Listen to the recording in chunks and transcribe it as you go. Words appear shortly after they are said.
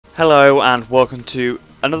Hello and welcome to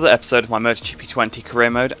another episode of my MotoGP 20 career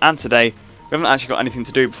mode, and today we haven't actually got anything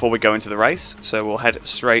to do before we go into the race, so we'll head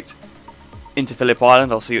straight into Phillip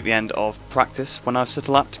Island. I'll see you at the end of practice when I've set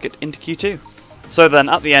a lap to get into Q2. So then,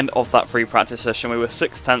 at the end of that free practice session, we were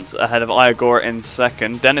 6/10 ahead of Iagora in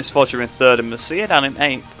second, Dennis Foggia in third and Masia down in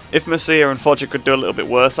 8th. If Masia and Foggia could do a little bit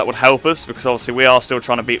worse, that would help us, because obviously we are still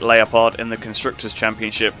trying to beat Leopard in the Constructors'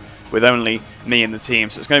 Championship with only me in the team,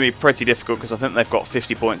 so it's going to be pretty difficult because I think they've got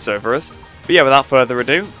 50 points over us. But yeah, without further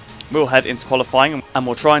ado, we'll head into qualifying and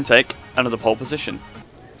we'll try and take another pole position.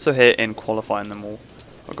 So here in qualifying, then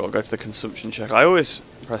I've got to go to the consumption check. I always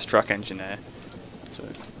press track engineer. So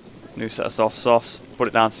new set of softs, put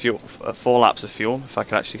it down to fuel, 4 laps of fuel, if I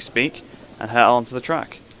could actually speak, and head onto the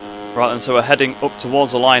track. Right then, so we're heading up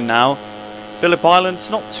towards the line now. Phillip Island, it's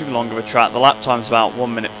not too long of a track. The lap time's about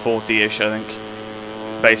 1 minute 40-ish, I think,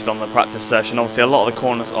 based on the practice session. Obviously a lot of the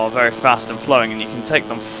corners are very fast and flowing, and you can take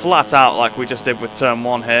them flat out like we just did with turn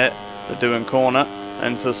 1 here, the Doon corner,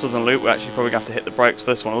 and to the southern loop. We actually probably have to hit the brakes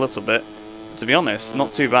for this one a little bit. To be honest,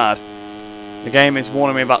 not too bad. The game is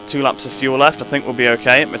warning me about 2 laps of fuel left. I think we'll be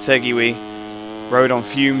okay. At Motegi we rode on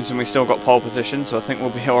fumes and we still got pole position, so I think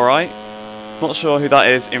we'll be alright. Not sure who that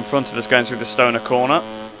is in front of us going through the Stoner corner.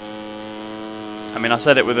 I mean, I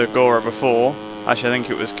said it with Agora before, actually I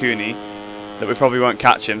think it was Cooney, that we probably won't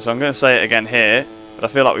catch him, so I'm going to say it again here, but I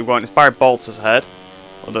feel like we won't. It's Barry Bolter's ahead,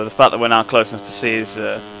 although the fact that we're now close enough to see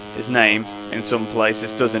his name in some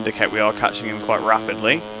places does indicate we are catching him quite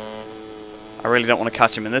rapidly. I really don't want to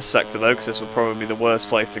catch him in this sector though, because this will probably be the worst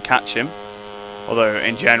place to catch him. Although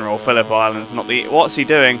in general, Phillip Island's not the... What's he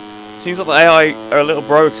doing? Seems like the AI are a little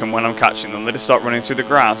broken when I'm catching them. They just start running through the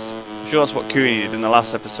grass. I'm sure that's what Cooney did in the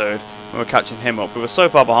last episode when we were catching him up. We were so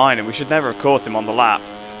far behind him, we should never have caught him on the lap.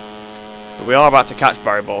 But we are about to catch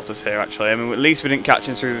Barry Bolters here, actually. I mean, at least we didn't catch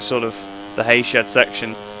him through the sort of the hay shed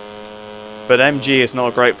section. But MG is not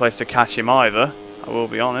a great place to catch him either, I will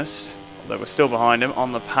be honest. Although we're still behind him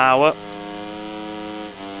on the power.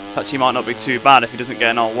 It actually might not be too bad if he doesn't get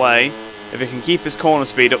in our way. If he can keep his corner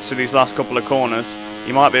speed up through these last couple of corners,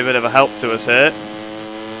 he might be a bit of a help to us here.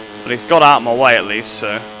 But he's got out of my way at least,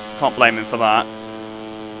 so can't blame him for that.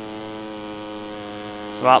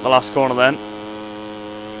 So out the last corner then.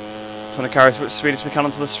 Trying to carry as much speed as we can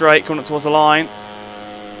onto the straight, coming up towards the line.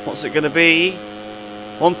 What's it going to be?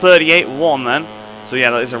 138.1 then. So yeah,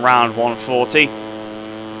 that is around 140.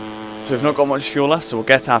 So we've not got much fuel left, so we'll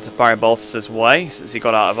get out of Barry Bolters' way since he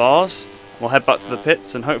got out of ours. We'll head back to the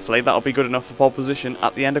pits, and hopefully that'll be good enough for pole position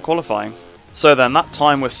at the end of qualifying. So then, that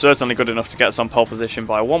time was certainly good enough to get us on pole position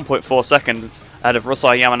by 1.4 seconds ahead of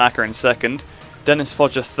Rusai Yamanaka in second, Dennis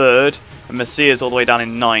Foggia third, and Messia's all the way down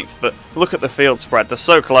in 9th. But look at the field spread, they're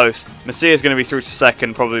so close. Messia's going to be through to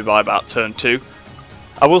second probably by about turn 2.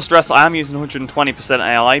 I will stress I am using 120%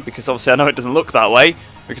 AI, because obviously I know it doesn't look that way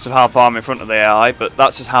because of how far I'm in front of the AI, but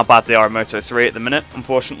that's just how bad they are in Moto 3 at the minute,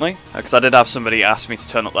 unfortunately. Because I did have somebody ask me to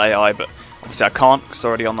turn up the AI, but obviously I can't because it's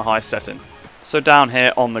already on the high setting. So down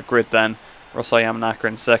here on the grid then, Rusai Yamanaka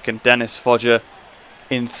in second, Dennis Foggia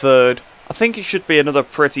in third. I think it should be another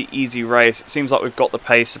pretty easy race. It seems like we've got the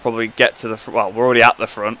pace to probably get to the front. Well, we're already at the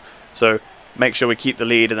front, so make sure we keep the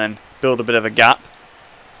lead and then build a bit of a gap.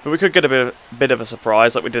 But we could get a bit of a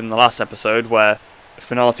surprise like we did in the last episode, where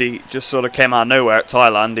Finati just sort of came out of nowhere at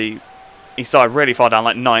Thailand. He started really far down,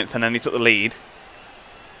 like 9th, and then he took the lead.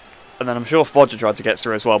 And then I'm sure Foggia tried to get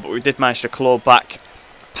through as well, but we did manage to claw back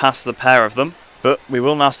past the pair of them. But we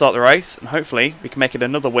will now start the race, and hopefully we can make it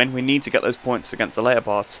another win. We need to get those points against the later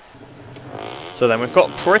parts. So then we've got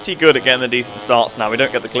pretty good at getting the decent starts now. We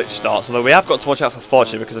don't get the glitch starts, although we have got to watch out for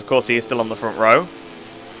Foggia because of course he is still on the front row.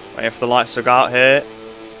 Waiting for the lights to go out here.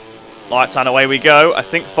 Lights and away we go. I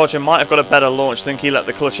think Foggia might have got a better launch. I think he let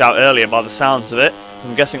the clutch out earlier by the sounds of it.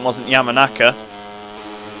 I'm guessing it wasn't Yamanaka.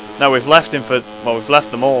 No, we've left him for... Well, we've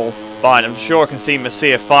left them all behind. I'm sure I can see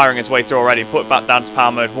Masia firing his way through already. Put it back down to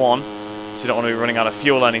power mode 1. So you don't want to be running out of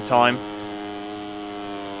fuel any time.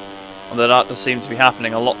 Although that does seem to be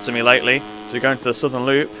happening a lot to me lately. So we're going to the southern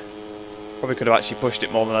loop. Probably could have actually pushed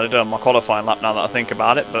it more than I did on my qualifying lap now that I think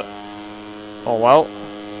about it. But, oh well.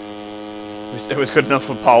 It was good enough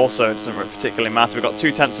for pole, so it doesn't particularly matter. We've got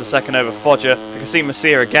 0.2 of a second over Foggia. You can see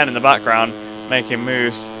Masia again in the background, making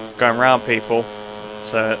moves, going around people.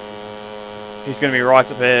 So he's going to be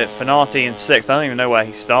right up here. Finati in 6th. I don't even know where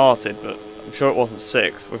he started, but I'm sure it wasn't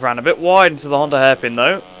 6th. We've ran a bit wide into the Honda hairpin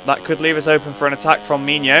though. That could leave us open for an attack from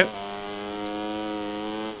Mino.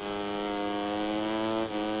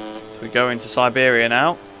 So we go into Siberia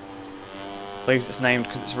now. I believe it's named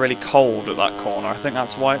because it's really cold at that corner. I think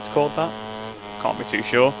that's why it's called that. Can't be too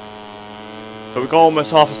sure. But we've got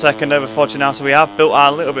almost half a second over Foggia now, so we have built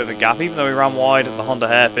out a little bit of a gap, even though we ran wide of the Honda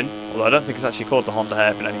hairpin. Although I don't think it's actually called the Honda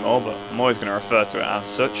hairpin anymore, but I'm always going to refer to it as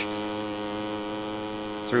such.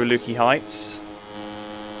 Through Lukey Heights.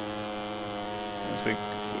 As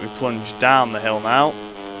we plunge down the hill now,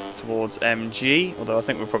 towards MG, although I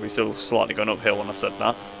think we're probably still slightly going uphill when I said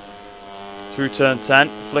that. Through turn 10,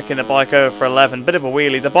 flicking the bike over for 11, bit of a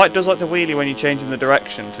wheelie. The bike does like to wheelie when you change in the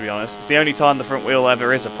direction, to be honest. It's the only time the front wheel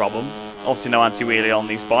ever is a problem. Obviously no anti-wheelie on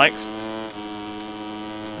these bikes.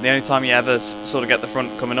 The only time you ever sort of get the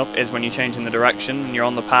front coming up is when you change in the direction and you're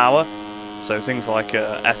on the power. So things like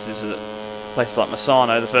S's at places like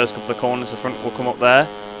Misano, the first couple of corners, the front will come up there.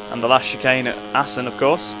 And the last chicane at Assen, of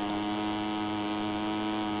course.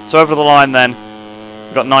 So over the line then,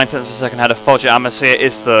 we've got 9 tenths of a second ahead of Foggia, and Masia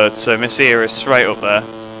is third, so Masia is straight up there.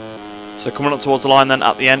 So coming up towards the line then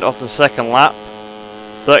at the end of the second lap,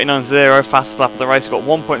 39.0, fastest lap of the race. We've got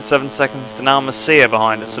 1.7 seconds to now Masia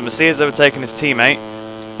behind us. So Masia's overtaken his teammate,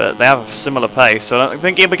 but they have a similar pace, so I don't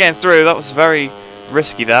think he'll be getting through. That was very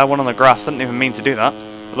risky there, one on the grass, didn't even mean to do that.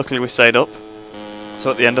 But luckily we stayed up.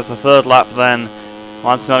 So at the end of the third lap then,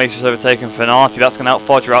 Martinelli's just overtaken Finati. That's going to help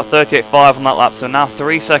Foggia out. 38.5 on that lap, so now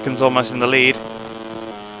 3 seconds almost in the lead.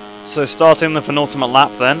 So starting the penultimate lap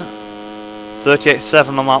then,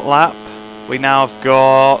 38.7 on that lap. We now have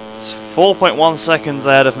got 4.1 seconds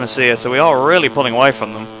ahead of Masia, so we are really pulling away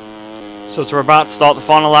from them. So as we're about to start the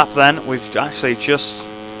final lap then, we've actually just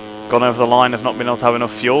gone over the line of not being able to have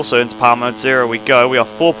enough fuel, so into power mode 0 we go. We are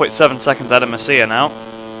 4.7 seconds ahead of Masia now.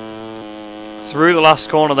 Through the last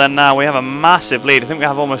corner then now, we have a massive lead. I think we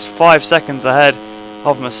have almost 5 seconds ahead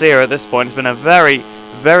of Masia at this point. It's been a very,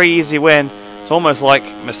 very easy win. It's almost like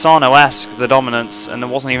Misano-esque, the dominance, and there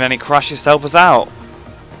wasn't even any crashes to help us out.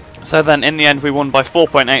 So then in the end we won by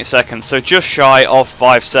 4.8 seconds, so just shy of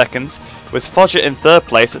 5 seconds, with Foggia in third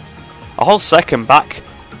place, a whole second back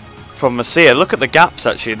from Masia. Look at the gaps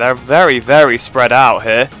actually, they're very, very spread out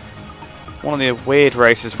here. One of the weird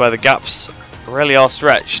races where the gaps really are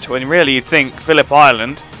stretched, when really you'd think Phillip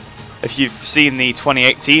Island, if you've seen the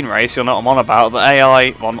 2018 race, you'll know what I'm on about, the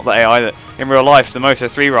AI, well not the AI, that in real life the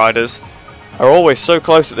Moto3 riders are always so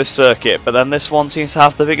close at this circuit, but then this one seems to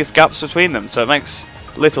have the biggest gaps between them, so it makes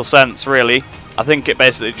little sense really. I think it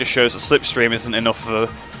basically just shows that slipstream isn't enough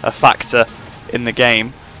of a factor in the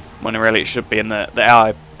game, when really it should be, and the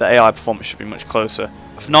AI performance should be much closer.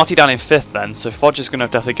 Finati down in 5th then, so Foggia's going to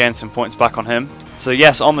have definitely gained some points back on him. So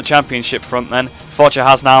yes, on the championship front then, Foggia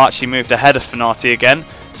has now actually moved ahead of Finati again,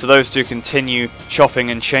 so those two continue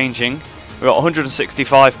chopping and changing. We've got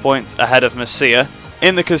 165 points ahead of Masia.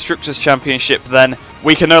 In the Constructors' Championship then,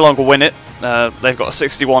 we can no longer win it. They've got a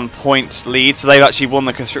 61 point lead, so they've actually won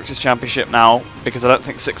the Constructors' Championship now, because I don't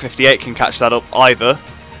think 658 can catch that up either.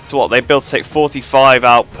 So what, they build to take 45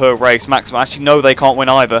 out per race maximum. Actually no, they can't win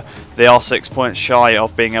either. They are 6 points shy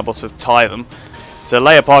of being able to tie them. So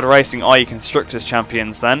Leopard Racing are your Constructors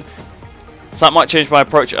Champions then. So that might change my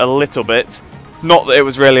approach a little bit. Not that it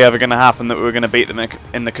was really ever going to happen that we were going to beat them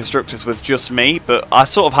in the Constructors with just me, but I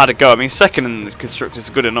sort of had a go. I mean, second in the Constructors is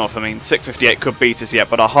good enough. I mean, 658 could beat us yet,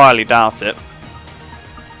 but I highly doubt it.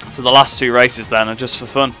 So the last 2 races then are just for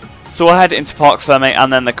fun. So we'll head into Parc Fermé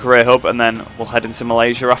and then the Career Hub, and then we'll head into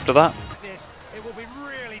Malaysia after that. It will be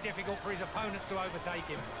really difficult for his opponents to overtake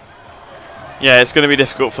him. Yeah, it's going to be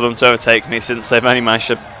difficult for them to overtake me, since they've only managed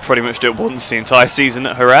to pretty much do it once the entire season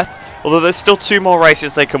at Jerez. Although there's still 2 more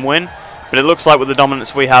races they can win, but it looks like with the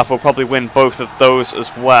dominance we have, we'll probably win both of those as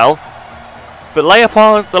well. But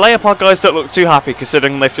the Leopard guys don't look too happy,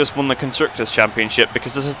 considering they've just won the Constructors' Championship,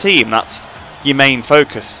 because as a team, that's your main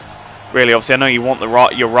focus. Really, obviously, I know you want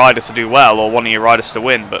your rider to do well, or one of your riders to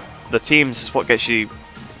win, but the team's what gets you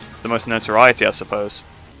the most notoriety, I suppose.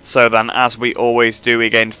 So then, as we always do, we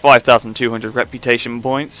gained 5,200 reputation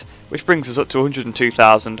points, which brings us up to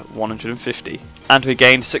 102,150. And we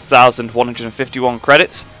gained 6,151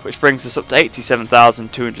 credits, which brings us up to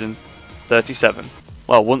 87,237.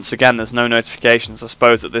 Well, once again, there's no notifications, I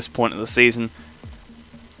suppose, at this point of the season.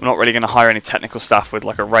 We're not really going to hire any technical staff with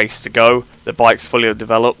like a race to go. The bike's fully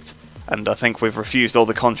developed, and I think we've refused all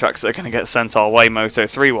the contracts that are going to get sent our way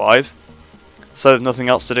Moto3 wise. So there's nothing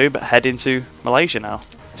else to do but head into Malaysia now.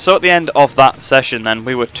 So at the end of that session then,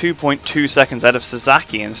 we were 2.2 seconds ahead of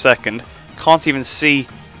Sasaki in second. Can't even see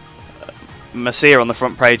Masia on the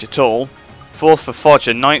front page at all. 4th for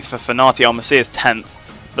Foggia, 9th for Finati, on Masia's 10th.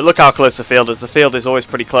 But look how close the field is. The field is always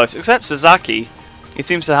pretty close, except Sasaki. He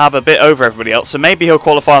seems to have a bit over everybody else, so maybe he'll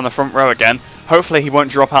qualify on the front row again. Hopefully he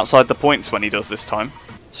won't drop outside the points when he does this time.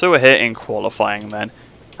 So we're here in qualifying then.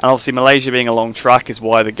 And obviously Malaysia being a long track is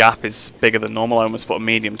why the gap is bigger than normal. I almost put a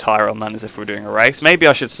medium tyre on then as if we were doing a race. Maybe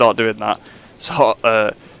I should start doing that,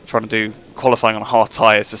 trying to do qualifying on hard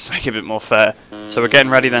tyres just to make it a bit more fair. So we're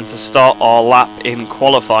getting ready then to start our lap in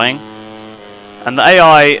qualifying. And the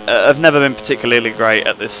AI have never been particularly great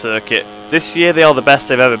at this circuit. This year they are the best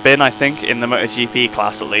they've ever been, I think, in the MotoGP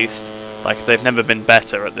class at least. Like, they've never been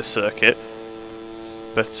better at this circuit.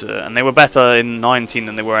 But and they were better in 19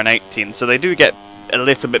 than they were in 18, so they do get a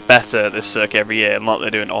little bit better at this circuit every year, and like they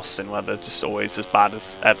do in Austin, where they're just always as bad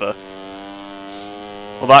as ever.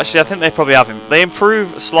 Although actually I think they probably have they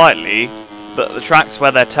improve slightly, but the tracks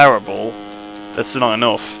where they're terrible, that's still not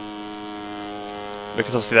enough.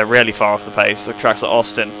 Because obviously they're really far off the pace, the tracks like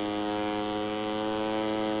Austin.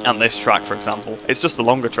 And this track, for example. It's just the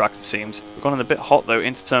longer tracks, it seems. We've gone in a bit hot though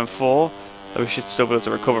into turn 4, though we should still be able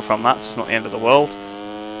to recover from that, so it's not the end of the world.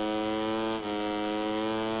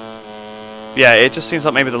 Yeah, it just seems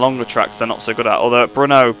like maybe the longer tracks they're not so good at. Although at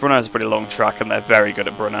Brno's a pretty long track and they're very good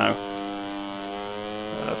at Brno.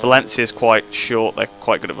 Valencia's quite short, they're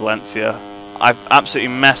quite good at Valencia. I've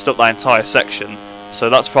absolutely messed up that entire section, so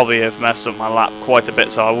that's probably have messed up my lap quite a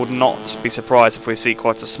bit, so I would not be surprised if we see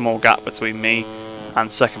quite a small gap between me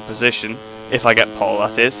and second position, if I get pole,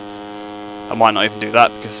 that is. I might not even do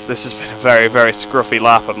that, because this has been a very, very scruffy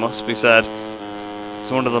lap, it must be said.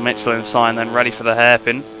 So under the Michelin sign then, ready for the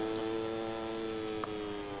hairpin.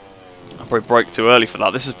 Probably broke too early for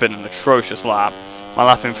that. This has been an atrocious lap. My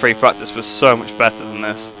lap in free practice was so much better than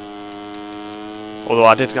this. Although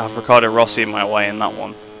I did have Ricardo Rossi in my way in that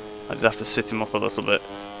one. I did have to sit him up a little bit.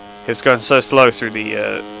 He was going so slow through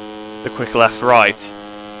the quick left-right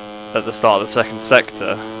at the start of the second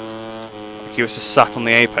sector. Like he was just sat on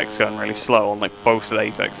the apex going really slow on like both of the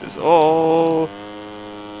apexes. Oh!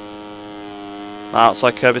 The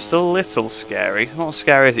outside curb is still a little scary. Not as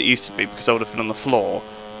scary as it used to be because I would have been on the floor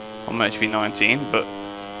on MotoGP 19, but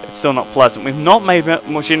it's still not pleasant. We've not made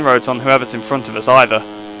much inroads on whoever's in front of us either,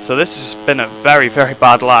 so this has been a very, very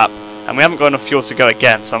bad lap, and we haven't got enough fuel to go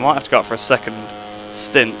again, so I might have to go out for a second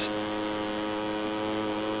stint.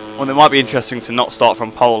 Well, it might be interesting to not start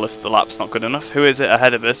from pole if the lap's not good enough. Who is it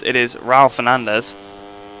ahead of us? It is Raul Fernandez.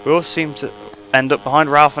 We all seem to end up behind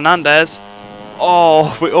Raul Fernandez.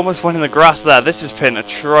 Oh, we almost went in the grass there. This has been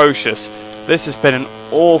atrocious. This has been an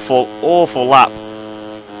awful, awful lap.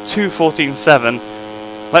 2:14.7.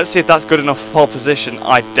 Let's see if that's good enough for pole position.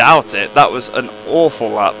 I doubt it. That was an awful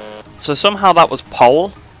lap. So somehow that was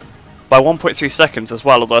pole by 1.3 seconds as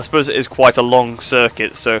well, although I suppose it is quite a long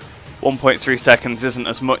circuit, so 1.3 seconds isn't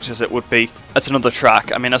as much as it would be at another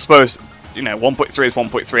track. I mean, I suppose, you know, 1.3 is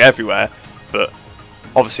 1.3 everywhere, but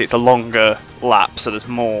obviously it's a longer lap, so there's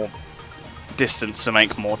more distance to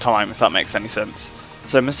make more time, if that makes any sense.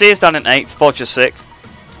 So Macia's down in 8th, Foggia 6th,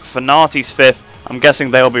 Fanati's 5th. I'm guessing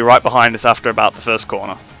they'll be right behind us after about the first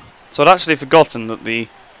corner. So I'd actually forgotten that the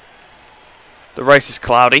race is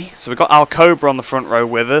cloudy. So we've got Al Cobra on the front row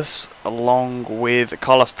with us, along with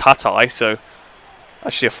Carlos Tatai, so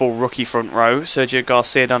actually a full rookie front row. Sergio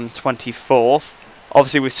Garcia down 24th.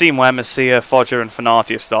 Obviously we've seen where Macia, Foggia and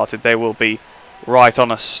Fanati have started. They will be right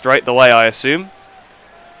on us straight the way, I assume.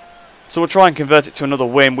 So we'll try and convert it to another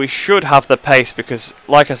win. We should have the pace because,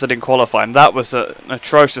 like I said in qualifying, that was an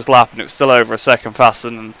atrocious lap and it was still over a second faster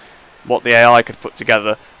than what the AI could put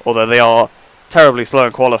together, although they are terribly slow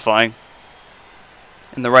in qualifying.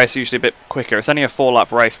 In the race, usually a bit quicker. It's only a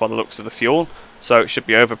 4-lap race by the looks of the fuel, so it should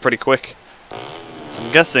be over pretty quick. So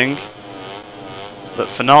I'm guessing that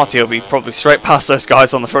Fanati will be probably straight past those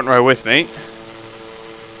guys on the front row with me.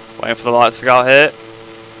 Waiting for the lights to go out here.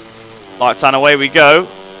 Lights and away we go.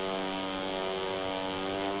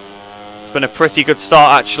 It's been a pretty good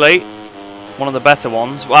start actually. One of the better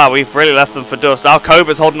ones. Wow, we've really left them for dust. Al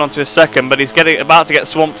Cobra's holding on to his second, but he's about to get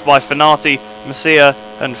swamped by Fanati, Macia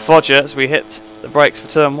and Foggia as we hit the brakes for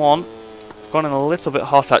turn 1. We've gone in a little bit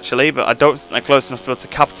hot actually, but I don't think they're close enough to be able to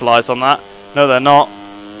capitalise on that. No, they're not.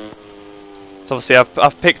 So obviously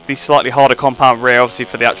I've picked the slightly harder compound rear obviously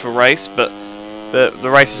for the actual race, but the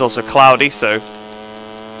race is also cloudy, so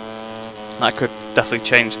that could definitely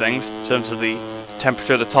change things in terms of the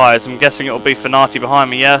temperature of the tyres. I'm guessing it'll be Fanati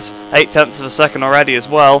behind me, yes. 0.8 of a second already as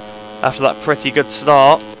well, after that pretty good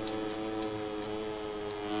start.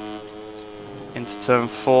 Into turn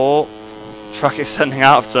 4. Track extending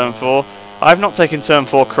out of turn 4. I've not taken turn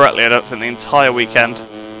 4 correctly, I don't think, the entire weekend.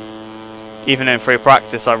 Even in free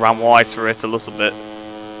practice, I ran wide through it a little bit.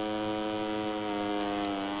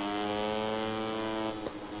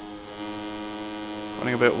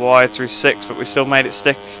 Running a bit wide through 6, but we still made it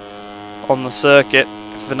stick on the circuit.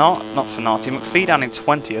 Not Fanati, McPhee down in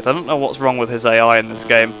 20th. I don't know what's wrong with his AI in this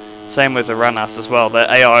game. Same with the Ranas as well. Their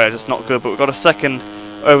AI are just not good, but we've got a second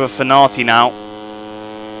over Fanati now.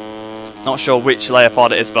 Not sure which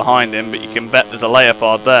Leopard it is behind him, but you can bet there's a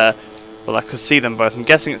Leopard there. Well, I could see them both. I'm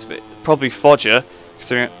guessing it's probably Foggia,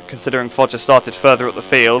 considering Foggia started further up the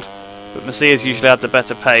field. But Macia's usually had the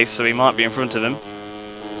better pace, so he might be in front of him.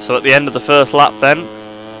 So at the end of the first lap then,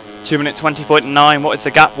 2 minute 20.9, what is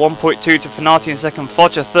the gap? 1.2 to Finati in second,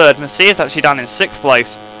 Foggia third. Macia's actually down in 6th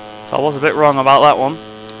place, so I was a bit wrong about that one.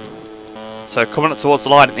 So coming up towards the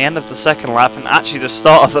line at the end of the second lap, and actually the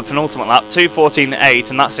start of the penultimate lap, 2:14.8,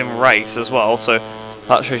 and that's in race as well, so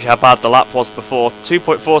that shows you how bad the lap was before.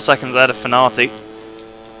 2.4 seconds ahead of Finati.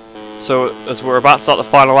 So as we're about to start the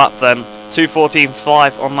final lap then,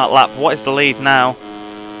 2:14.5 on that lap. What is the lead now?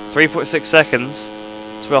 3.6 seconds.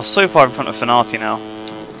 So we are so far in front of Finati now.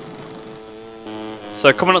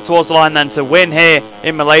 So coming up towards the line then to win here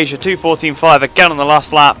in Malaysia, 2:14.5 again on the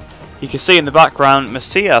last lap. You can see in the background,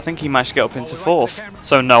 Macia, I think he managed to get up into 4th.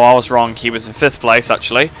 So no, I was wrong, he was in 5th place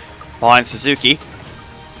actually, behind Suzuki.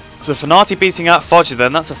 So Finati beating out Foggia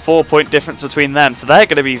then, that's a 4-point difference between them. So they're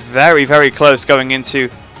going to be very, very close going into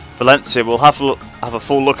Valencia. We'll have a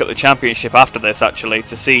full look at the championship after this actually,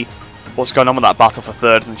 to see what's going on with that battle for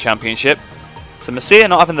 3rd in the championship. So Macia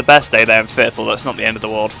not having the best day there in 5th, although it's not the end of the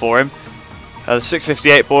world for him. The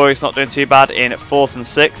 6:58 boys not doing too bad in 4th and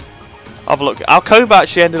 6th. Have a look. Alcoba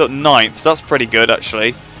actually ended up 9th, so that's pretty good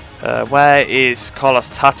actually. Where is Carlos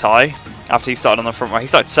Tatai? After he started on the front row, he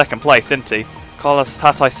started 2nd place, didn't he? Carlos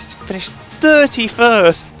Tatai finished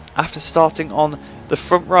 31st after starting on the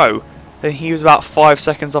front row. Then he was about 5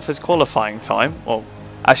 seconds off his qualifying time. Well,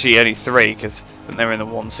 actually only 3, because they were in the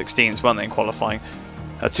 1:16s, weren't they, in qualifying?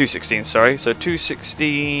 2:16, sorry. So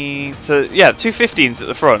 2:16. So yeah, 2:15s at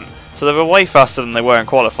the front. So they were way faster than they were in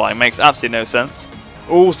qualifying. Makes absolutely no sense.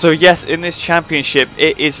 Also, yes, in this championship,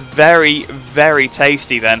 it is very, very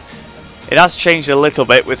tasty then. It has changed a little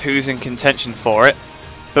bit with who's in contention for it.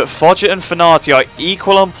 But Foggia and Finati are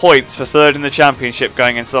equal on points for 3rd in the championship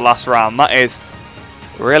going into the last round. That is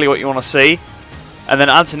really what you want to see. And then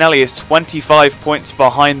Antonelli is 25 points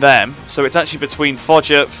behind them. So it's actually between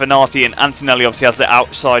Foggia, Finati and Antonelli obviously has the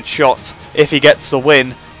outside shot. If he gets the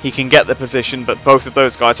win, he can get the position, but both of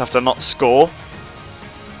those guys have to not score.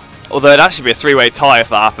 Although it'd actually be a 3-way tie if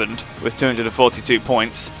that happened, with 242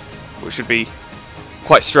 points, which would be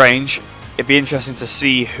quite strange. It'd be interesting to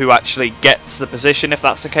see who actually gets the position if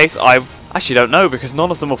that's the case. I actually don't know, because none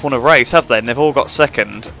of them have won a race, have they? And they've all got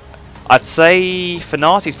 2nd. I'd say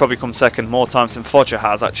Finati's probably come 2nd more times than Foggia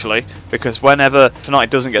has, actually, because whenever Finati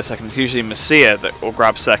doesn't get 2nd, it's usually Macia that will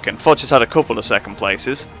grab 2nd. Foggia's had a couple of 2nd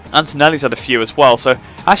places. Antonelli's had a few as well, so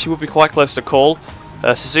actually would be quite close to call.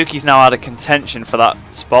 Suzuki's now out of contention for that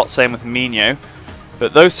spot, same with Mino.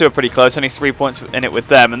 But those two are pretty close, only 3 points in it with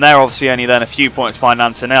them, and they're obviously only then a few points behind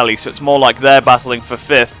Antonelli, so it's more like they're battling for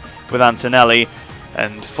 5th with Antonelli,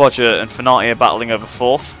 and Foggia and Finati are battling over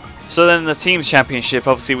 4th. So then in the Teams Championship,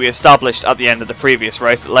 obviously we established at the end of the previous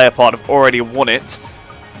race that Leopard have already won it.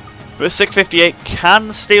 But 6:58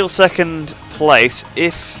 can steal 2nd place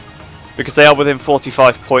because they are within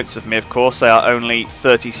 45 points of me, of course. They are only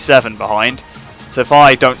 37 behind. So if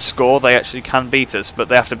I don't score, they actually can beat us, but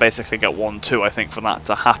they have to basically get 1-2, I think, for that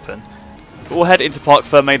to happen. But we'll head into Parc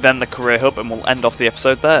Fermé, then the career hub, and we'll end off the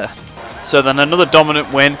episode there. So then another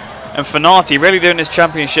dominant win, and Finati really doing his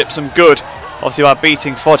championship some good, obviously by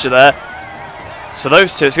beating Foggia there. So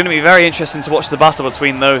those two, it's going to be very interesting to watch the battle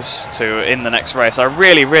between those two in the next race. I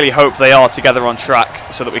really, really hope they are together on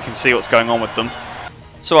track so that we can see what's going on with them.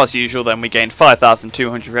 So as usual then, we gained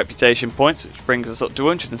 5,200 reputation points, which brings us up to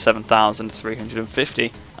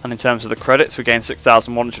 107,350. And in terms of the credits, we gained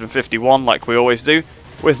 6,151 like we always do,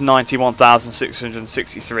 with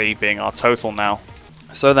 91,663 being our total now.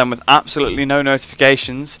 So then, with absolutely no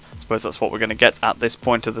notifications, I suppose that's what we're going to get at this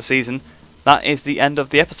point of the season, that is the end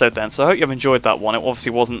of the episode then. So I hope you've enjoyed that one. It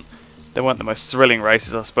obviously they weren't the most thrilling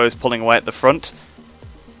races, I suppose, pulling away at the front.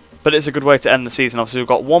 But it's a good way to end the season. Obviously, we've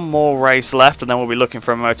got one more race left, and then we'll be looking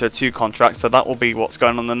for a Moto2 contract, so that will be what's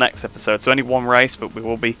going on in the next episode. So only one race, but we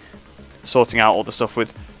will be sorting out all the stuff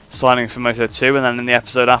with signing for Moto2, and then in the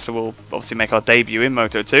episode after, we'll obviously make our debut in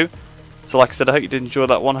Moto2. So like I said, I hope you did enjoy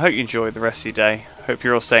that one. I hope you enjoyed the rest of your day. Hope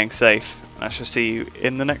you're all staying safe, and I shall see you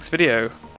in the next video.